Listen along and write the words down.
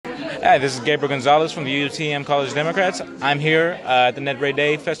Hi, this is Gabriel Gonzalez from the UTM College Democrats. I'm here at the Ned Ray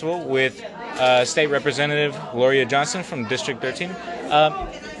Day Festival with State Representative Gloria Johnson from District 13.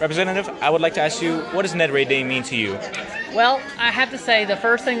 Representative, I would like to ask you, what does Ned Ray Day mean to you? Well, I have to say the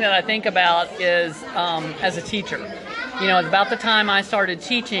first thing that I think about is as a teacher. You know, about the time I started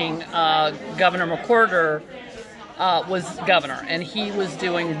teaching, Governor McWhorter was governor, and he was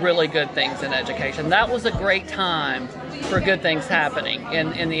doing really good things in education. That was a great time for good things happening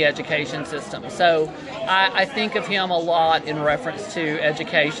in the education system. So I think of him a lot in reference to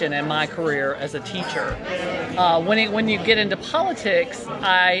education and my career as a teacher. When you get into politics,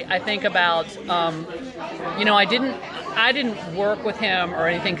 I think about, you know, I didn't work with him or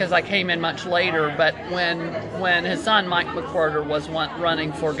anything because I came in much later, but when his son Mike McWhorter was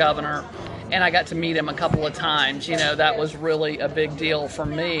running for governor, and I got to meet him a couple of times, you know, that was really a big deal for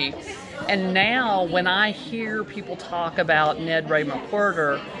me. And now when I hear people talk about Ned Ray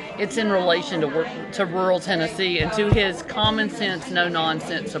McWhorter, it's in relation to rural Tennessee and to his common sense, no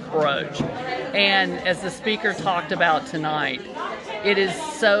nonsense approach. And as the speaker talked about tonight, it is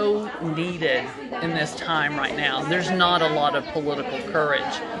so needed in this time right now. There's not a lot of political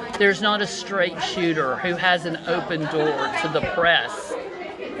courage. There's not a straight shooter who has an open door to the press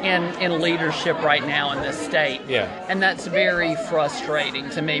in leadership right now in this state. Yeah. And that's very frustrating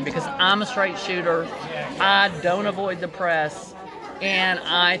to me because I'm a straight shooter. I don't avoid the press, and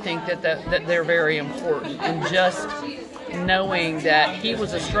I think that they're very important. And just knowing that he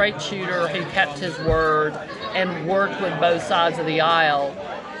was a straight shooter who kept his word and worked with both sides of the aisle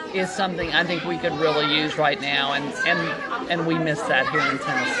is something I think we could really use right now, and we miss that here in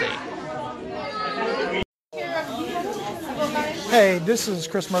Tennessee. Hey, this is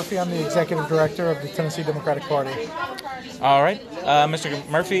Chris Murphy. I'm the Executive Director of the Tennessee Democratic Party. All right. Mr.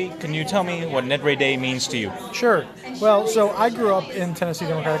 Murphy, can you tell me what Ned Ray Day means to you? Sure. Well, so I grew up in Tennessee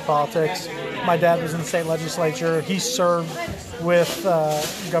Democratic politics. My dad was in the state legislature. He served with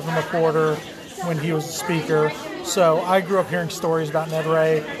Governor McWhorter when he was the speaker. So I grew up hearing stories about Ned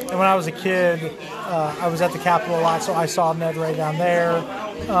Ray. And when I was a kid, I was at the Capitol a lot, so I saw Ned Ray down there.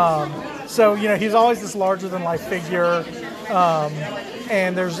 So, you know, he's always this larger-than-life figure.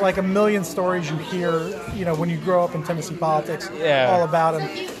 And there's like a million stories you hear, you know, when you grow up in Tennessee politics, all about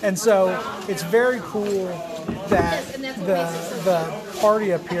him. And so it's very cool that the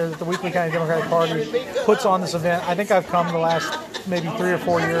party up here, the Weakley County Democratic Party, puts on this event. I think I've come the last maybe 3 or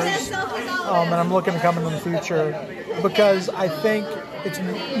 4 years, and I'm looking to come in the future because I think it's,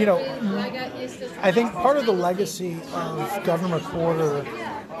 you know, I think part of the legacy of Governor McWhorter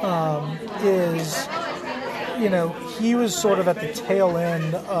is, you know, he was sort of at the tail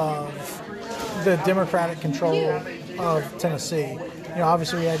end of the Democratic control of Tennessee. You know,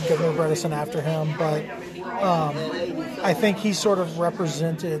 obviously we had Governor Bredesen after him, but I think he sort of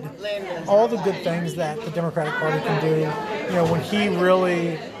represented all the good things that the Democratic Party can do. You know, when he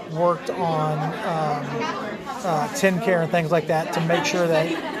really worked on TennCare and things like that to make sure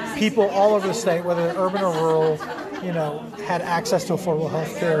that people all over the state, whether they're urban or rural, you know, had access to affordable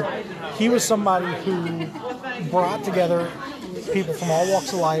health care. He was somebody who brought together people from all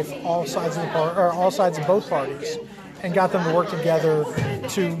walks of life, all sides of both parties, and got them to work together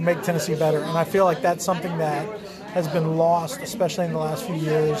to make Tennessee better. And I feel like that's something that has been lost, especially in the last few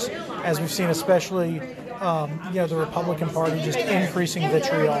years, as we've seen, especially you know, the Republican Party just increasing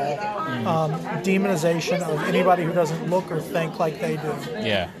vitriol, demonization of anybody who doesn't look or think like they do.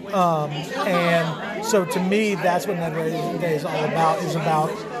 Yeah. And so to me, that's what Ned Ray Day is all about, is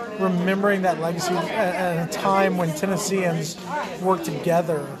about remembering that legacy at a time when Tennesseans work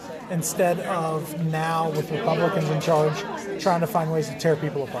together instead of now with Republicans in charge trying to find ways to tear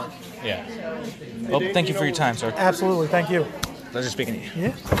people apart. Yeah. Well, thank you for your time, sir. Absolutely. Thank you. Pleasure speaking to you.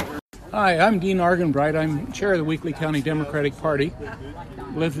 Yeah. Hi, I'm Dean Argenbright. I'm chair of the Weakley County Democratic Party.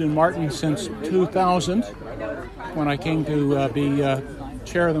 Lived in Martin since 2000 when I came to be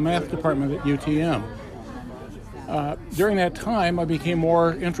chair of the math department at UTM. During that time, I became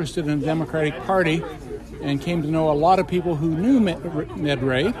more interested in the Democratic Party and came to know a lot of people who knew Ned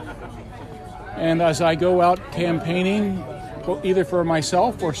Ray. And as I go out campaigning, either for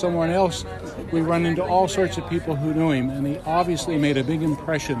myself or someone else, we run into all sorts of people who knew him, and he obviously made a big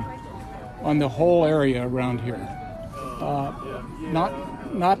impression on the whole area around here. Not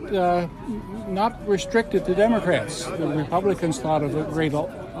restricted to Democrats. The Republicans thought of a great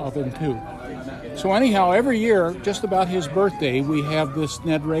of him too. So anyhow, every year, just about his birthday, we have this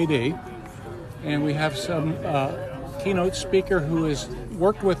Ned Ray Day, and we have some keynote speaker who has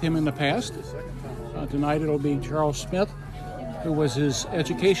worked with him in the past. Tonight it'll be Charles Smith, who was his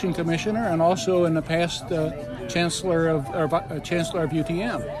education commissioner and also in the past chancellor of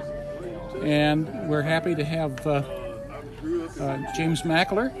UTM. And we're happy to have James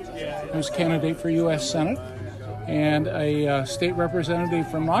Mackler, who's candidate for U.S. Senate, and a state representative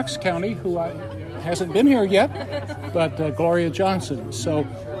from Knox County who hasn't been here yet, but Gloria Johnson. So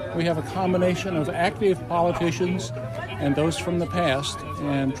we have a combination of active politicians and those from the past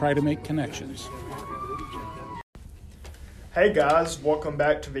and try to make connections. Hey guys, welcome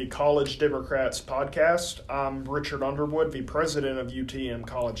back to the College Democrats podcast. I'm Richard Underwood, the president of UTM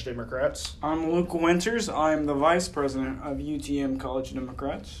College Democrats. I'm Luke Winters. I'm the vice president of UTM College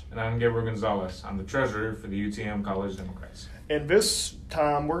Democrats. And I'm Gabriel Gonzalez. I'm the treasurer for the UTM College Democrats. And this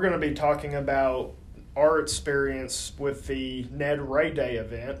time, we're going to be talking about our experience with the Ned Ray Day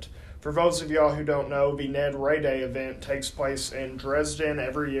event. For those of y'all who don't know, the Ned Ray Day event takes place in Dresden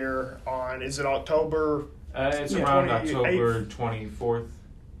every year on, is it October? It's around October 24th.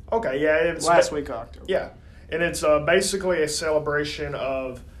 Okay, yeah. It's last week October. Yeah, and it's basically a celebration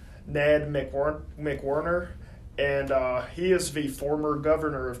of Ned McWerner, and he is the former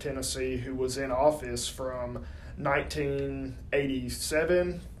governor of Tennessee who was in office from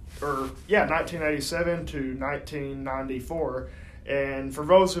 1987 to 1994. And for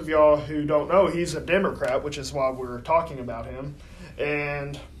those of y'all who don't know, he's a Democrat, which is why we're talking about him.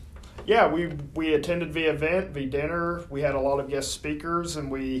 And yeah, we attended the event, the dinner. We had a lot of guest speakers,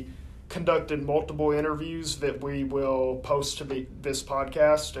 and we conducted multiple interviews that we will post to this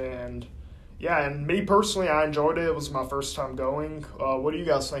podcast. And yeah, and me personally, I enjoyed it. It was my first time going. What do you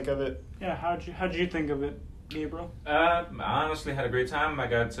guys think of it? Yeah, how'd you think of it, Gabriel? I honestly had a great time. I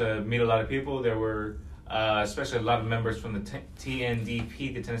got to meet a lot of people. There were especially a lot of members from the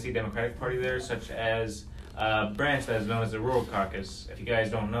TNDP, the Tennessee Democratic Party there, such as branch that is known as the Rural Caucus. If you guys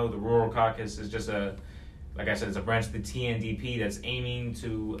don't know, the Rural Caucus is just like I said, it's a branch of the TNDP that's aiming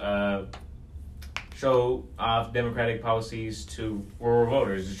to show off Democratic policies to rural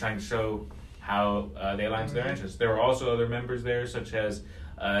voters, just trying to show how they align to their interests. There were also other members there, such as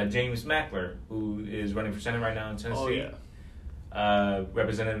James Mackler, who is running for Senate right now in Tennessee. Oh, yeah.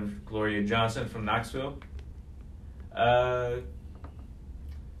 Representative Gloria Johnson from Knoxville. There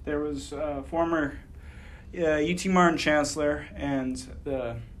was former UT Martin Chancellor and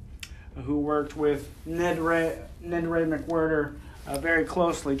who worked with Ned Ray McWhirter very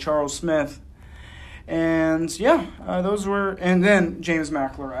closely, Charles Smith, and and then James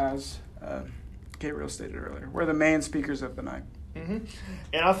Mackler, as Gabriel stated earlier, were the main speakers of the night. Mm-hmm.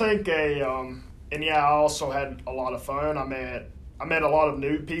 And I think I also had a lot of fun. I met a lot of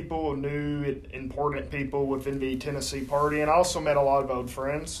new people, new important people within the Tennessee party, and I also met a lot of old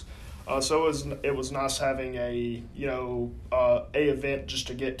friends. So it was nice having a event just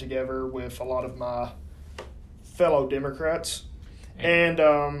to get together with a lot of my fellow Democrats. And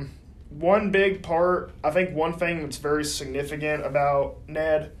one big part, I think one thing that's very significant about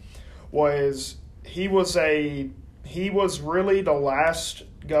Ned was he was really the last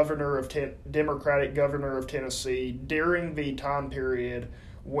Democratic governor of Tennessee during the time period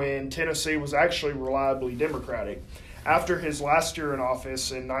when Tennessee was actually reliably Democratic. After his last year in office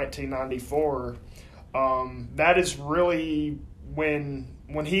in 1994, that is really when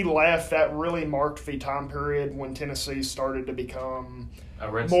he left. That really marked the time period when Tennessee started to become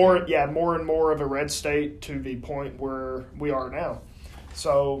more and more of a red state to the point where we are now.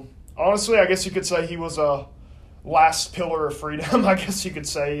 So honestly, I guess you could say he was a last pillar of freedom. I guess you could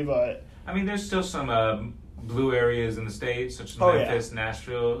say, but I mean, there's still some blue areas in the state, such as Memphis,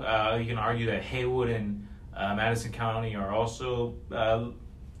 Nashville. You can argue that Haywood and Madison County are also kind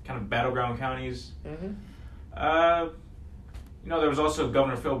of battleground counties. Mm-hmm. There was also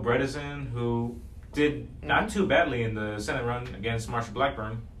Governor Phil Bredesen, who did not too badly in the Senate run against Marsha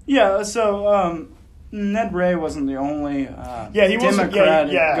Blackburn. Yeah, so Ned Ray wasn't the only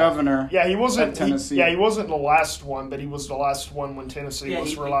Democratic governor of Tennessee. He wasn't the last one, but he was the last one when Tennessee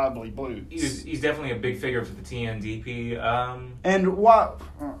was reliably blue. He's definitely a big figure for the TNDP. And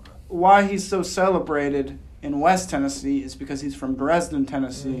why he's so celebrated in West Tennessee is because he's from Dresden,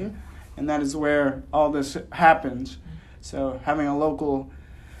 Tennessee, and that is where all this happened. So having a local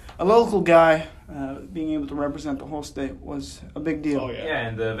guy being able to represent the whole state was a big deal. Oh, yeah. Yeah,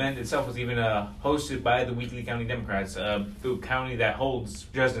 and the event itself was even hosted by the Weakley County Democrats, the county that holds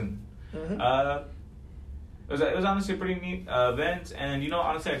Dresden. Mm-hmm. It was honestly a pretty neat event, and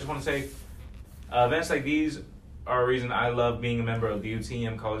honestly, I just want to say, events like these are a reason I love being a member of the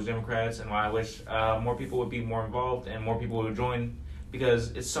UTM College Democrats, and why I wish more people would be more involved and more people would join,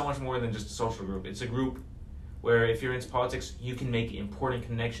 because it's so much more than just a social group. It's a group where if you're into politics, you can make important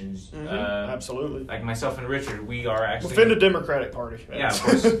connections. Absolutely. Like myself and Richard, we are actually within the Democratic Party. Yeah, of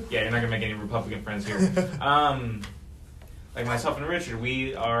course. Yeah, you're not gonna make any Republican friends here. like myself and Richard,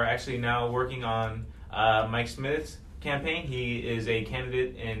 we are actually now working on Mike Smith's campaign. He is a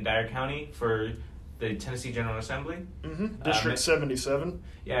candidate in Dyer County for the Tennessee General Assembly. District 77.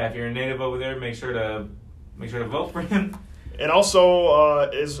 Yeah, if you're a native over there, make sure to vote for him. And also,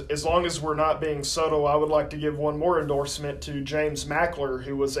 as long as we're not being subtle, I would like to give one more endorsement to James Mackler,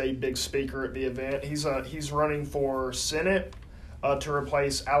 who was a big speaker at the event. He's running for Senate to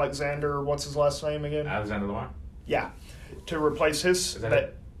replace Alexander. What's his last name again? Alexander Lamar. Yeah, to replace his. Is that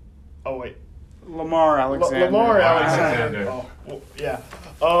it? Oh wait, Lamar Alexander. Lamar Alexander. Alexander. Oh, well, yeah.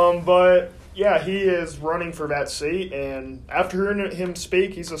 But yeah, he is running for that seat, and after hearing him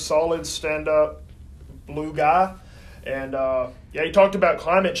speak, he's a solid stand-up blue guy. And yeah, he talked about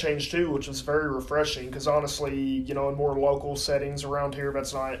climate change too, which was very refreshing because honestly, in more local settings around here,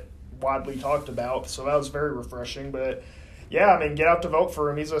 that's not widely talked about. So that was very refreshing. But yeah, I mean, get out to vote for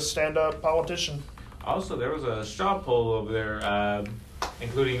him. He's a stand-up politician. Also, there was a straw poll over there,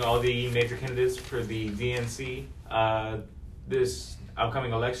 including all the major candidates for the DNC this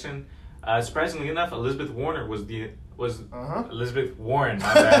upcoming election. Surprisingly enough, Elizabeth Warren was the Elizabeth Warren.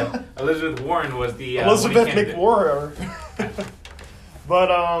 My bad. Elizabeth Warren was the Elizabeth winning candidate. McWarrior. But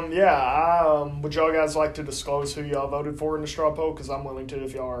yeah, would y'all guys like to disclose who y'all voted for in the straw poll? Because I'm willing to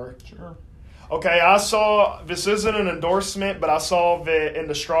if y'all are. Sure. Okay, I saw, this isn't an endorsement, but I saw that in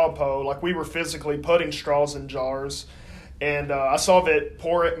the straw poll, like we were physically putting straws in jars, and I saw that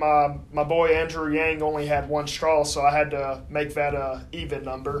my boy Andrew Yang only had one straw, so I had to make that a even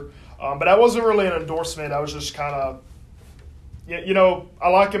number. But that wasn't really an endorsement. I was just kind of, I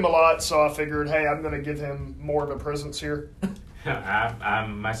like him a lot, so I figured, hey, I'm going to give him more of a presence here. I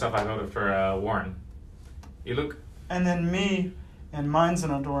voted for Warren. You, Luke? And then me, and mine's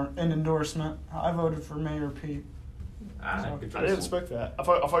an endorsement. I voted for Mayor Pete. Good I choice. didn't expect that. I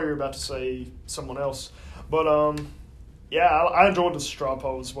thought you were about to say someone else. But, yeah, I enjoyed the straw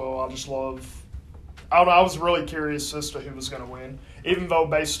poll as well. I was really curious as to who was going to win. Even though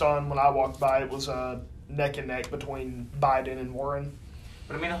based on when I walked by, it was neck and neck between Biden and Warren.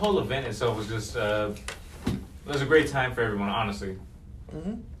 But I mean, the whole event itself was just it was a great time for everyone, honestly.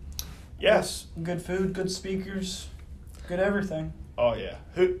 Mm-hmm. Yes. Good food, good speakers, good everything. Oh yeah.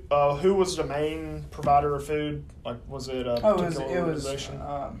 Who was the main provider of food? Like, was it a particular organization?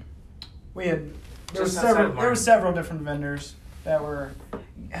 Just outside of there were several different vendors that were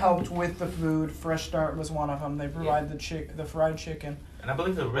helped with the food. Fresh Start was one of them. They provide the fried chicken. And I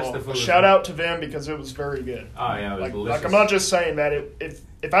believe the rest of the food. Shout out to them because it was very good. Oh yeah, it was delicious. Like I'm not just saying that.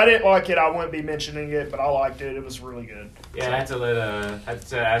 If I didn't like it, I wouldn't be mentioning it. But I liked it. It was really good. Yeah, I had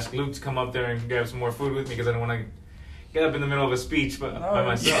to ask Luke to come up there and grab some more food with me because I didn't want to get up in the middle of a speech by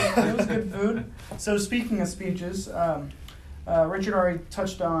myself. It was good food. So speaking of speeches, Richard already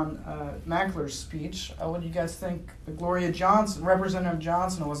touched on Mackler's speech. What do you guys think? Gloria Johnson, Representative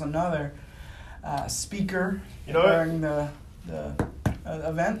Johnson, was another speaker during the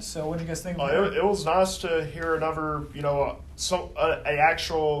event. So what do you guys think? It was nice to hear another, an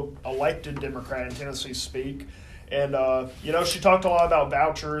actual elected Democrat in Tennessee speak. And, she talked a lot about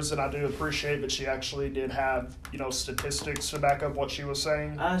vouchers, and I do appreciate that she actually did have, statistics to back up what she was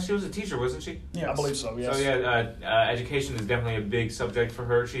saying. She was a teacher, wasn't she? Yes. I believe so, yes. So, yeah, education is definitely a big subject for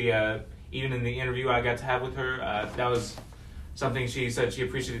her. She, even in the interview I got to have with her, that was something she said she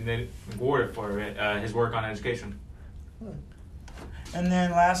appreciated Ned McWarrior for, his work on education. And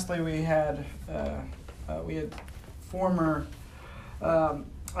then lastly, we had former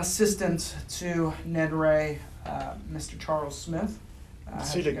assistant to Ned Ray, Mr. Charles Smith.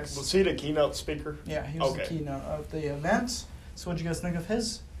 Was he the keynote speaker? Yeah, he was the keynote of the event. So what did you guys think of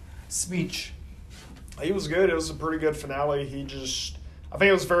his speech? He was good. It was a pretty good finale. I think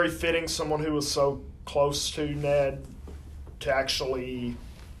it was very fitting, someone who was so close to Ned to actually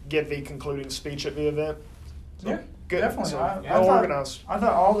give the concluding speech at the event. So, yeah, good. Definitely. So, organized. I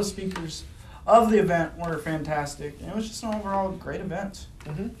thought all the speakers of the event were fantastic. It was just an overall great event.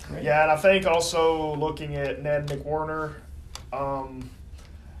 Mm-hmm. Great. Yeah, and I think also looking at Ned McWarrior,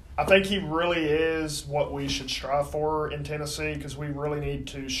 I think he really is what we should strive for in Tennessee because we really need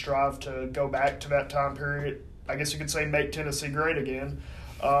to strive to go back to that time period. I guess you could say make Tennessee great again,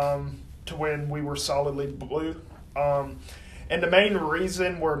 to when we were solidly blue. And the main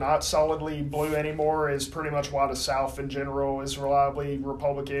reason we're not solidly blue anymore is pretty much why the South in general is reliably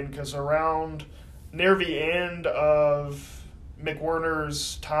Republican, because around near the end of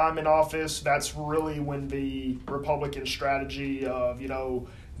McWarrior's time in office, that's really when the Republican strategy of,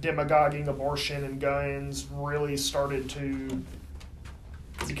 demagoguing abortion and guns really started to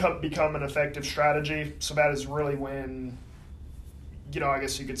become an effective strategy. So that is really when, I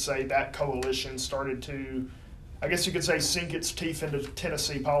guess you could say that coalition started to I guess you could say, sink its teeth into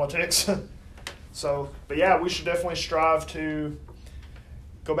Tennessee politics. So, but yeah, we should definitely strive to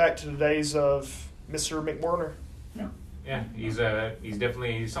go back to the days of Mr. McWarner. Yeah, he's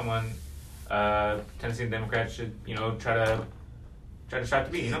definitely someone Tennessee Democrats should try to strive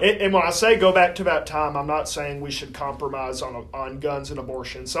to be. And when I say go back to that time, I'm not saying we should compromise on guns and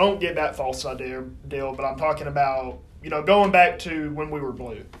abortion. So don't get that false idea, deal. But I'm talking about going back to when we were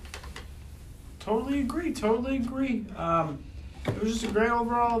blue. Totally agree. It was just a great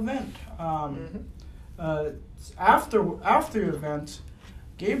overall event. After the event,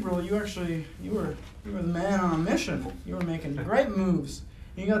 Gabriel, you were the man on a mission. You were making great moves.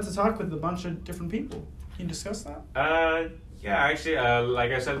 You got to talk with a bunch of different people. Can you discuss that? Yeah, actually,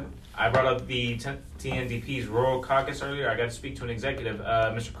 like I said, I brought up the TNDP's Rural Caucus earlier. I got to speak to an executive,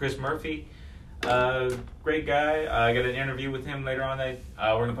 Mr. Chris Murphy. Great guy. I got an interview with him later on that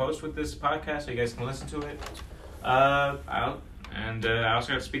we're going to post with this podcast, so you guys can listen to it. I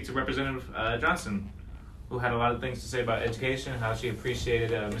also got to speak to Representative Johnson, who had a lot of things to say about education, how she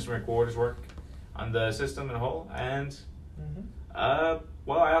appreciated Mr. McWhorter's work on the system in a whole. And,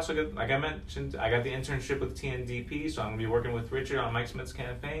 well, I also got, like I mentioned, I got the internship with TNDP, so I'm going to be working with Richard on Mike Smith's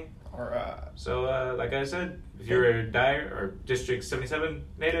campaign. All right. So, like I said, if you're a Dyer or District 77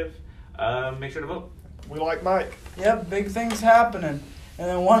 native, make sure to vote. We like Mike. Yep, big things happening. And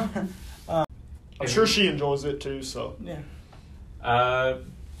then one... I'm sure she enjoys it too, so. Yeah.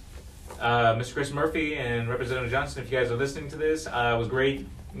 Mr. Chris Murphy and Representative Johnson, if you guys are listening to this, it was great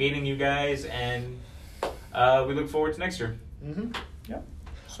meeting you guys, and we look forward to next year. Mm-hmm. Yep.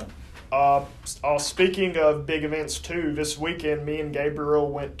 So. Speaking of big events too, this weekend me and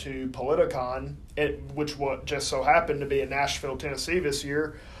Gabriel went to Politicon, which just so happened to be in Nashville, Tennessee this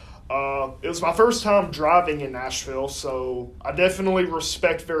year. It was my first time driving in Nashville, so I definitely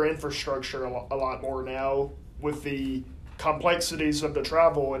respect their infrastructure a lot more now with the complexities of the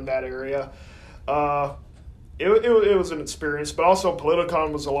travel in that area. It was an experience, but also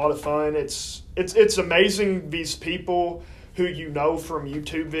Politicon was a lot of fun. It's amazing these people who from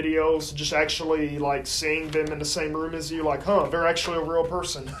YouTube videos, just actually like seeing them in the same room as you, like, they're actually a real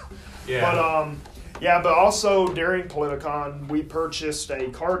person. Yeah. But also during Politicon, we purchased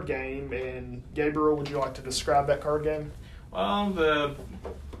a card game, and Gabriel, would you like to describe that card game? Well, the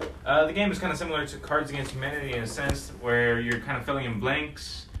game is kind of similar to Cards Against Humanity in a sense, where you're kind of filling in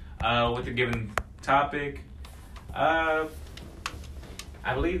blanks with a given topic. I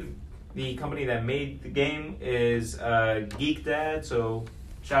believe the company that made the game is Geek Dad, so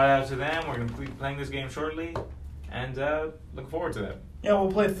shout out to them. We're going to be playing this game shortly, and looking forward to that. Yeah,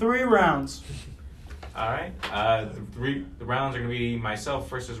 we'll play 3 rounds. All right. The rounds are going to be myself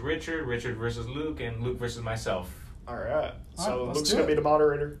versus Richard, Richard versus Luke, and Luke versus myself. All right. So let's Luke's do going to it. be the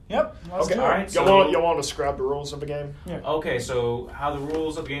moderator. Yep. Okay. All right. Y'all want to describe the rules of the game? Yeah. Okay, so how the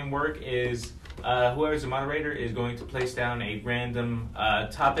rules of the game work is whoever's the moderator is going to place down a random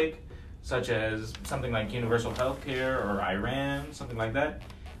topic, such as something like universal healthcare or Iran, something like that.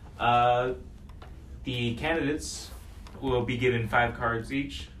 The candidates will be given 5 cards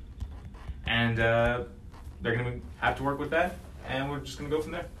each, and they're going to have to work with that, and we're just going to go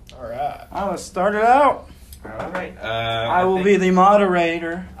from there. All right. Let's start it out. All right. I will be the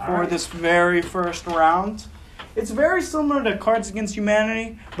moderator for right. this very first round. It's very similar to Cards Against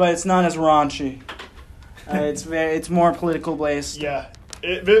Humanity, but it's not as raunchy. It's more political based. Yeah.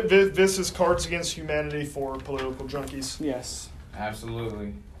 This is Cards Against Humanity for political junkies. Yes.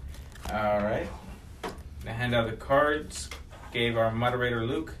 Absolutely. All right. I hand out the cards. Gave our moderator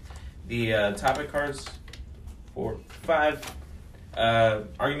Luke the topic cards for 5.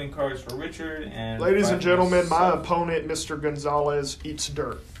 Argument cards for Richard and. Ladies and gentlemen, my myself. opponent, Mr. Gonzalez, eats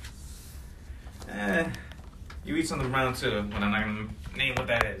dirt. You eat something brown too, but I'm not going to name what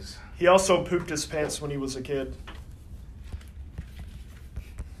that is. He also pooped his pants when he was a kid.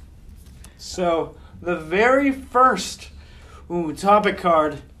 So, the very first topic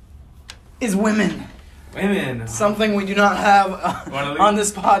card is women. Women. Something we do not have on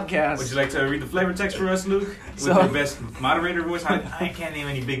this podcast. Would you like to read the flavor text for us, Luke? With your best moderator voice? I can't name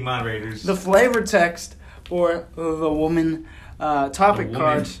any big moderators. The flavor text for the woman topic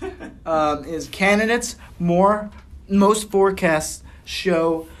card is candidates. Most forecasts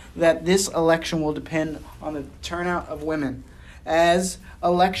show that this election will depend on the turnout of women. As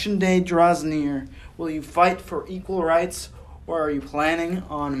election day draws near, will you fight for equal rights, or are you planning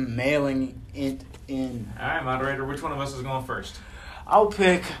on mailing it in? All right, moderator, which one of us is going first? I'll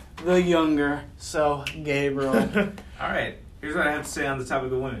pick the younger, so Gabriel. All right, here's what I have to say on the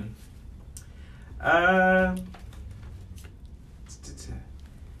topic of women.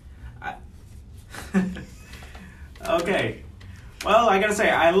 Okay. Well, I gotta say,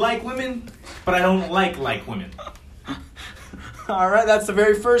 I like women, but I don't like women. All right, that's the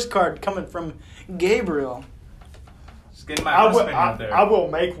very first card coming from Gabriel. Just getting my husband out there. I will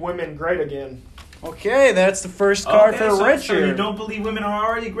make women great again. Okay, that's the first card for Richard. So you don't believe women are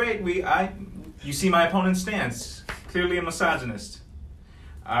already great? You see my opponent's stance. Clearly a misogynist.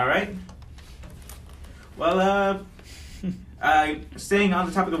 All right. Well, staying on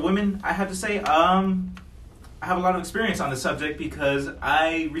the topic of women, I have to say, I have a lot of experience on this subject because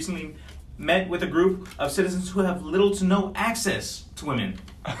I recently met with a group of citizens who have little to no access to women.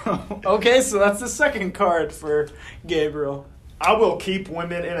 Okay, so that's the second card for Gabriel. I will keep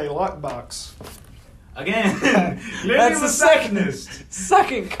women in a lockbox. Again, that's the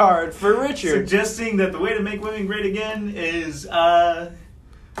second card for Richard. Suggesting that the way to make women great again is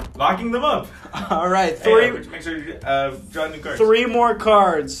locking them up. All right, Make sure you draw new cards. 3 more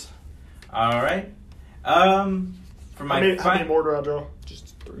cards. All right. For my how many more do I draw?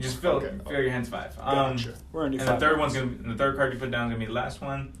 Just 3. Just fill your hands 5. Gotcha. We're gonna do and 5 the third cards. the third card you put down is gonna be the last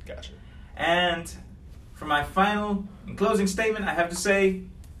one. Gotcha. And for my final and closing statement, I have to say,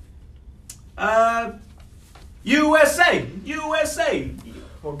 USA.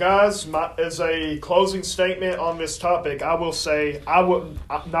 Well, guys, as a closing statement on this topic, I will say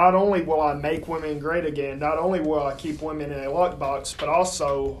not only will I make women great again, not only will I keep women in a lockbox, but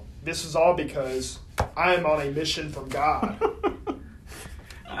also this is all because I am on a mission from God.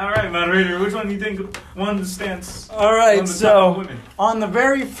 All right, moderator, which one do you think won the stance? All right, on the top of so women? on the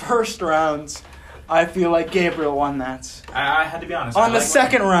very first round, I feel like Gabriel won that. I had to be honest. On the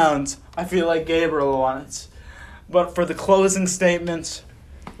second round, I feel like Gabriel won it. But for the closing statement,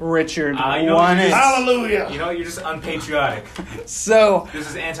 Richard won it. Hallelujah! You know, you're just unpatriotic. So, This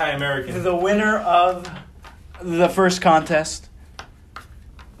is anti-American. the winner of the first contest,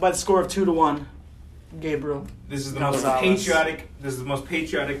 by the score of 2-1, Gabriel. This is the Gonzalez. most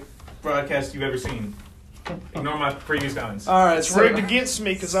patriotic broadcast you've ever seen. Ignore my previous comments. All right, It's rigged against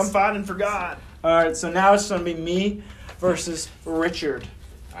me because I'm fighting for God. All right, so now it's going to be me versus Richard.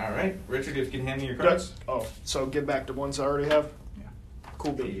 All right, Richard, if you can hand me your cards. Oh, so get back to ones I already have? Yeah.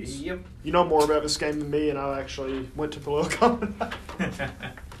 Cool beans. Yep. You know more about this game than me, and I actually went to political.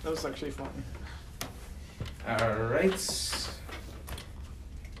 That was actually funny. All right.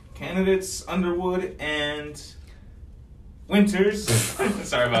 Candidates Underwood and Winters.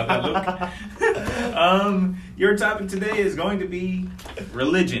 Sorry about that, Luke. Your topic today is going to be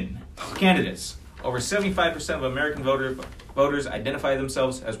religion. Candidates. Over 75% of American voters identify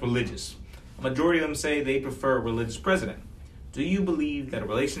themselves as religious. A majority of them say they prefer a religious president. Do you believe that a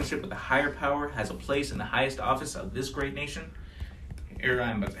relationship with a higher power has a place in the highest office of this great nation? Here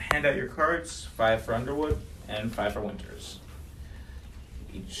I'm about to hand out your cards. 5 for Underwood and 5 for Winters.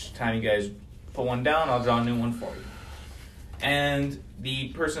 Each time you guys put one down, I'll draw a new one for you. And the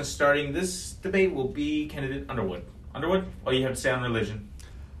person starting this debate will be candidate Underwood. Underwood, what do you have to say on religion?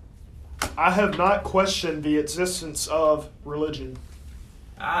 I have not questioned the existence of religion.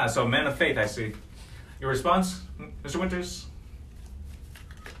 So man of faith, I see. Your response, Mr. Winters?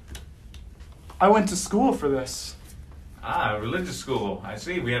 I went to school for this. Religious school. I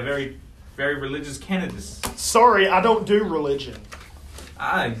see. We have very, very religious candidates. Sorry, I don't do religion.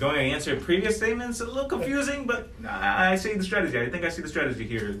 Going to answer your previous statements. A little confusing, but I see the strategy. I think I see the strategy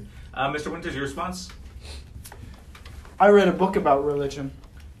here. Mr. Winters, your response? I read a book about religion.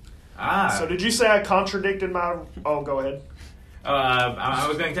 So did you say I contradicted my... Oh, go ahead. I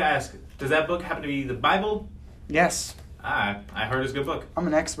was going to ask, does that book happen to be the Bible? Yes. I heard it's a good book. I'm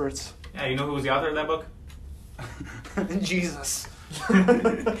an expert. Yeah, you know who was the author of that book? Jesus.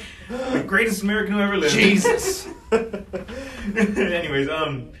 The greatest American who ever lived. Jesus. Anyways,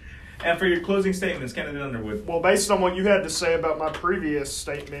 and for your closing statements, candidate Underwood. Well, based on what you had to say about my previous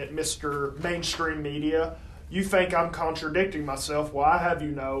statement, Mr. Mainstream Media, you think I'm contradicting myself. Well, I have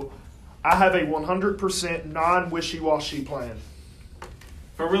you know, I have a 100% non-wishy-washy plan.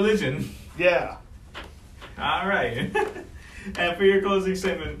 For religion. Yeah. All right. And for your closing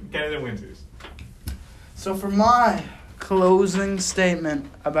statement, candidate Winters. So for my closing statement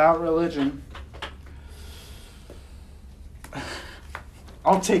about religion,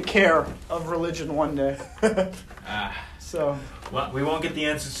 I'll take care of religion one day. So Well, we won't get the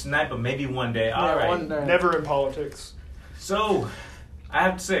answers tonight, but maybe one day. All right. one day. Never in politics. So, I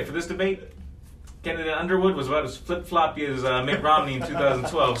have to say, for this debate, candidate Underwood was about as flip-floppy as Mitt Romney in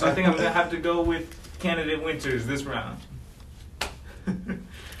 2012. So I think I'm going to have to go with candidate Winters this round.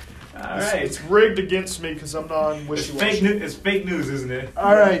 All right. It's rigged against me because I'm non-wishy-washy. It's fake news, isn't it?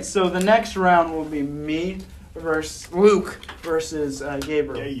 All right, so the next round will be me versus Luke versus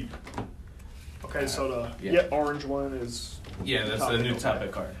Gabriel. Gabe. Okay, so the Yeah. orange one is Yeah, that's the new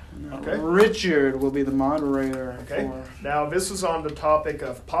topic card. okay. Richard will be the moderator. Okay. For... Now this is on the topic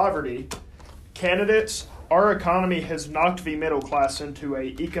of poverty. Candidates, our economy has knocked the middle class into a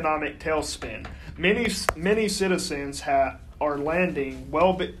economic tailspin. Many citizens are landing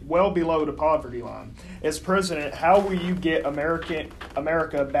well below the poverty line. As president, how will you get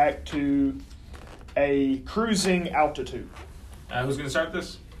America back to a cruising altitude? Who's going to start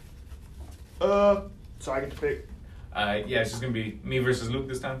this? So I get to pick. Yeah, it's just going to be me versus Luke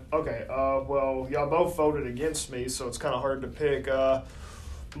this time. Okay. Well, y'all both voted against me, so it's kind of hard to pick.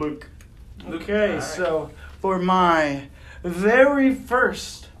 Luke. Okay, All right. so for my very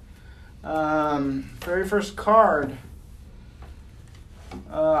first card,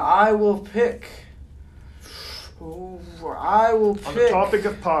 I will pick. On the topic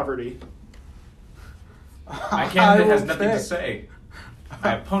of poverty. My candidate has nothing to say.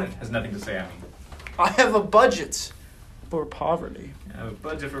 My opponent has nothing to say, I mean. I have a budget for poverty. I have a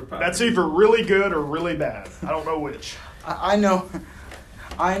budget for poverty. That's either really good or really bad. I don't know which. I know.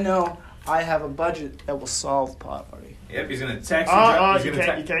 I have a budget that will solve poverty. Yep, he's going to tax you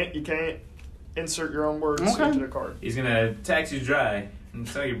dry. You can't insert your own words Okay. into the card. He's going to tax you dry and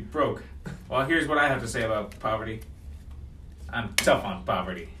tell you broke. Well, here's what I have to say about poverty. I'm tough on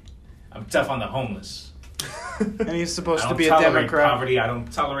poverty. I'm tough on the homeless. And he's supposed I to don't be a tolerate Democrat. poverty. I don't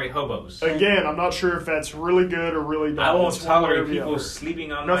tolerate hobos. Again, I'm not sure if that's really good or really bad. I won't It's one way or tolerate the people other.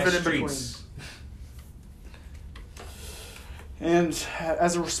 sleeping on Nothing my in between. streets. And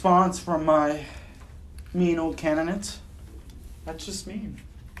as a response from my mean old candidate, that's just mean.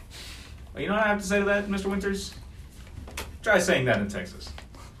 Well, you know what I have to say to that, Mr. Winters? Try saying that in Texas.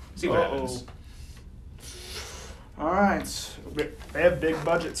 See what happens. All right. They have big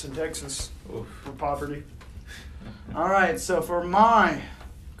budgets in Texas Oof. for poverty. All right, so for my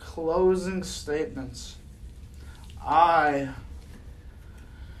closing statements, I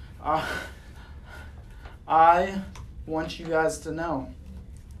want you guys to know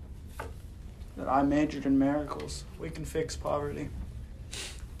that I majored in miracles. We can fix poverty.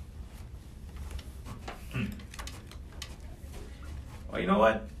 Well, you know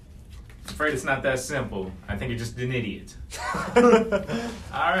what? I'm afraid it's not that simple. I think you're just an idiot. All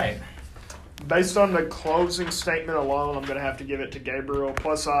right. Based on the closing statement alone, I'm going to have to give it to Gabriel.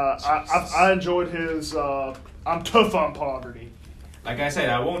 Plus, I enjoyed his I'm tough on poverty. Like I said,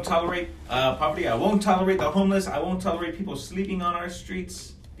 I won't tolerate poverty. I won't tolerate the homeless. I won't tolerate people sleeping on our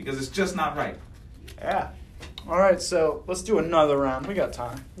streets because it's just not right. Yeah. All right, so let's do another round. We got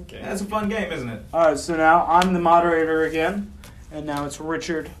time. Okay. That's a fun game, isn't it? All right, so now I'm the moderator again, and now it's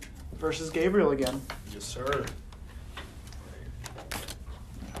Richard versus Gabriel again. Yes, sir.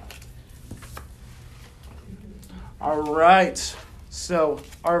 All right, so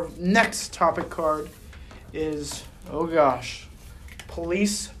our next topic card is, oh gosh,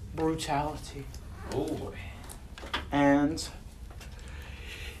 police brutality. Oh boy. And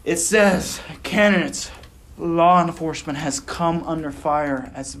it says, candidates, law enforcement has come under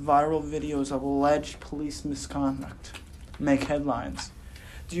fire as viral videos of alleged police misconduct make headlines.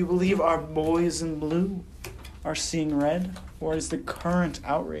 Do you believe our boys in blue are seeing red, or is the current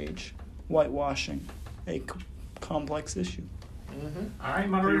outrage whitewashing a complex issue? Mm-hmm. All right,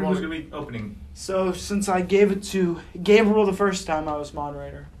 moderator, who's going to be opening? So since I gave it to Gabriel the first time I was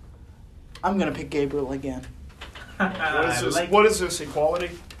moderator, I'm going to pick Gabriel again. What is this, equality?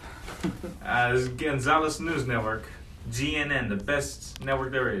 This is Gonzalez News Network, GNN, the best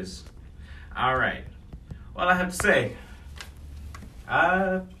network there is. All right. Well, I have to say,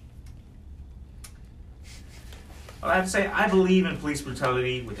 I believe in police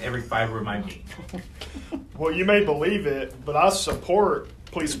brutality with every fiber of my being. Well, you may believe it, but I support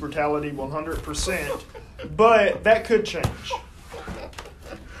police brutality 100%. But that could change.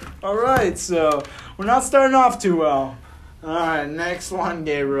 All right, so we're not starting off too well. All right, next one,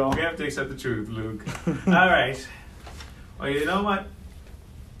 Gabriel. We have to accept the truth, Luke. All right. Well, you know what?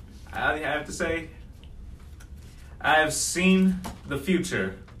 I have to say, I have seen the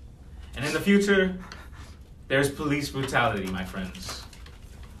future. And in the future, there's police brutality, my friends.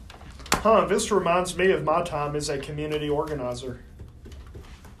 This reminds me of my time as a community organizer.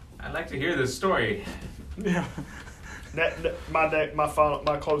 I'd like to hear this story. Yeah.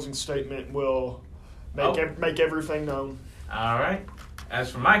 My closing statement will make everything known. All right.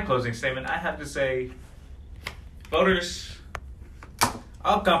 As for my closing statement, I have to say, voters,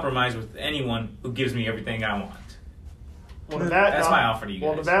 I'll compromise with anyone who gives me everything I want. Well, to That's my offer to you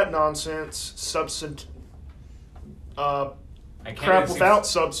Well, to guys. that nonsense, I can't crap even without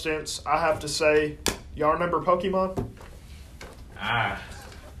substance, I have to say, y'all remember Pokemon? Ah.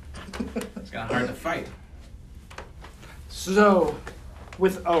 It's kind of hard to fight. So,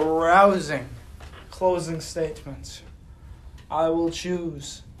 with a rousing closing statement, I will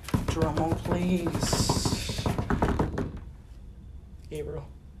choose, drumroll please, Gabriel.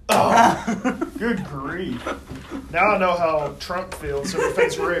 Oh, good grief. Now I know how Trump feels.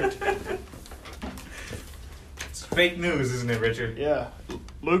 Everything's rigged. It's fake news, isn't it, Richard? Yeah.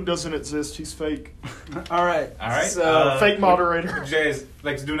 Luke doesn't exist. He's fake. All right. All right. So, Fake moderator. Would you guys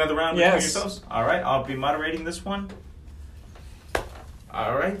like to do another round Yes. between yourselves? All right. I'll be moderating this one.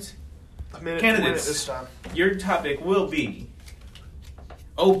 All right. A minute to win it Candidates. this time. Your topic will be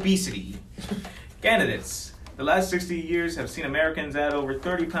obesity. Candidates. The last 60 years have seen Americans add over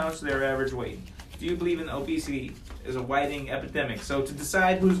 30 pounds to their average weight. Do you believe in obesity is a widening epidemic? So to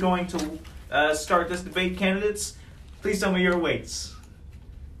decide who's going to start this debate, candidates, please tell me your weights.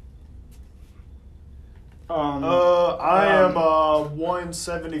 I am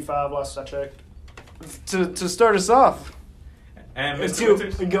 175 last I checked. to start us off, And Mr. to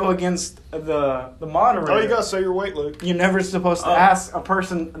Winters? go against the moderator. Oh, you gotta say your weight, Luke. You're never supposed to Oh. ask a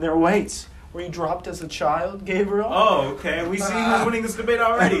person their weights. Were you dropped as a child, Gabriel? Oh, okay. We see who's winning this debate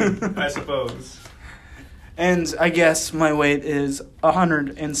already, I suppose. And I guess my weight is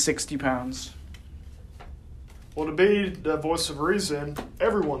 160 pounds. Well, to be the voice of reason,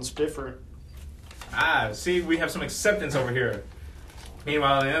 everyone's different. See, we have some acceptance over here.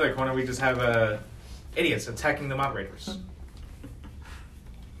 Meanwhile, in the other corner, we just have idiots attacking the moderators.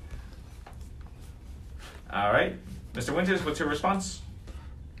 All right. Mr. Winters, what's your response?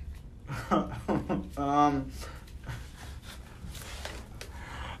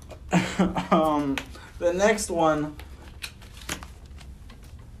 The next one.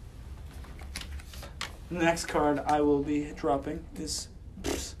 The next card I will be dropping is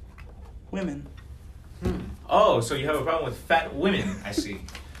women. Oh, so you have a problem with fat women, I see.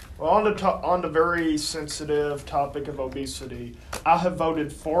 Well, on the very sensitive topic of obesity, I have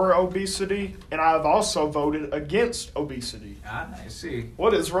voted for obesity, and I have also voted against obesity. I see.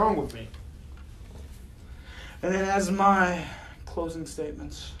 What is wrong with me? And then as my closing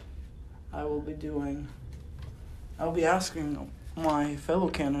statements, I'll be asking my fellow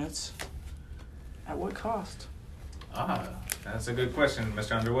candidates, at what cost? That's a good question,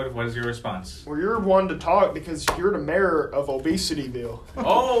 Mr. Underwood. What is your response? Well, you're one to talk because you're the mayor of Obesityville.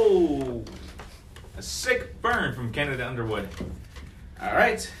 Oh! A sick burn from Candidate Underwood. All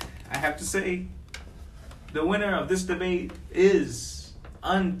right. I have to say, the winner of this debate is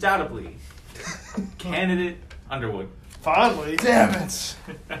undoubtedly Candidate Underwood. Finally. Damn it!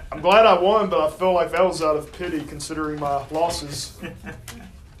 I'm glad I won, but I feel like that was out of pity considering my losses.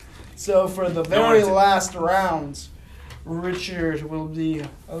 So for the very last round, Richard will be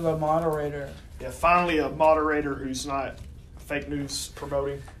the moderator. Yeah, finally a moderator who's not fake news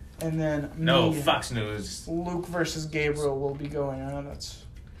promoting. And then No, me, Fox News. Luke versus Gabriel will be going on it.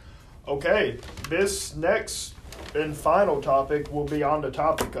 Okay, this next and final topic will be on the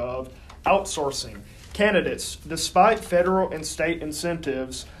topic of outsourcing. Candidates, despite federal and state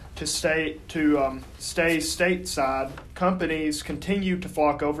incentives to stay stateside, companies continue to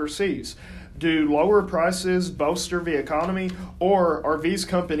flock overseas. Do lower prices bolster the economy, or are these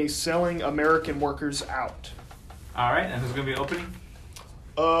companies selling American workers out? All right, and who's going to be opening?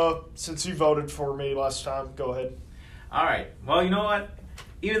 Since you voted for me last time, go ahead. All right. Well, you know what?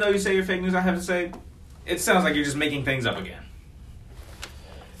 Even though you say you're fake news, I have to say, it sounds like you're just making things up again.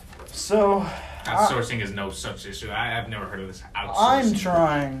 So Outsourcing is no such issue. I've never heard of this outsourcing. I'm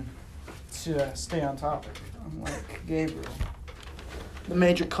trying to stay on topic, unlike Gabriel. The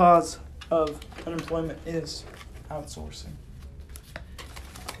major cause of unemployment is outsourcing.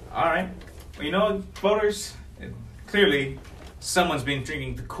 All right. Well, you know, voters, clearly someone's been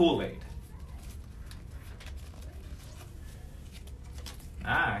drinking the Kool-Aid.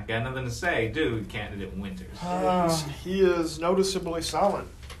 Got nothing to say, dude, Candidate Winters. He is noticeably silent.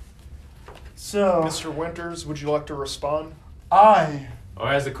 So Mr. Winters, would you like to respond? I Or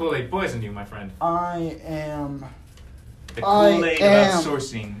has the Kool-Aid poisoned you, my friend? am. The I Kool-Aid am. of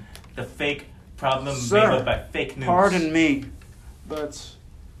outsourcing, the fake problem Sir, made up by fake news. Pardon me, but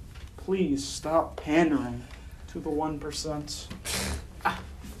please stop pandering to the 1%.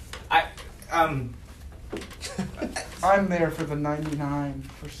 I'm there for the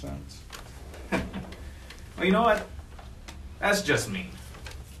 99%. Well, you know what? That's just me.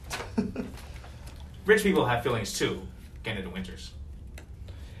 Rich people have feelings too, Candidate Winters.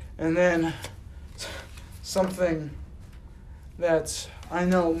 And then something that I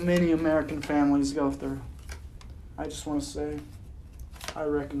know many American families go through. I just want to say I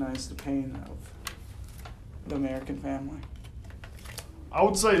recognize the pain of the American family. I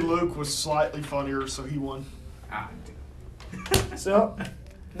would say Luke was slightly funnier, so he won. So,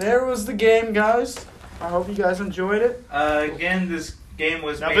 there was the game, guys. I hope you guys enjoyed it. Again, this game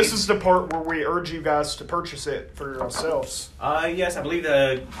was Now, made... this is the part where we urge you guys to purchase it for yourselves. Yes, I believe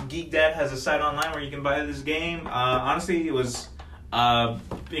the Geek Dad has a site online where you can buy this game. Honestly, it was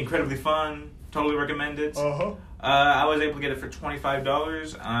incredibly fun. Totally recommend it. Uh-huh. I was able to get it for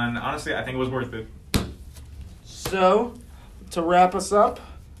 $25, and honestly, I think it was worth it. So, to wrap us up,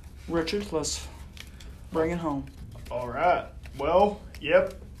 Richard, let's bring it home. All right. Well,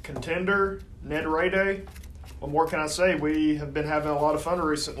 yep, contender, Ned Ray Day. What more can I say? We have been having a lot of fun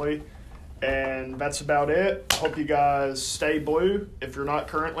recently, and that's about it. I hope you guys stay blue. If you're not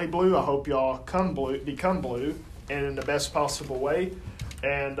currently blue, I hope y'all become blue, and in the best possible way.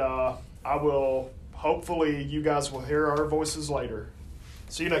 And hopefully you guys will hear our voices later.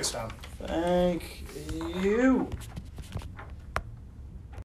 See you next time. Thank you.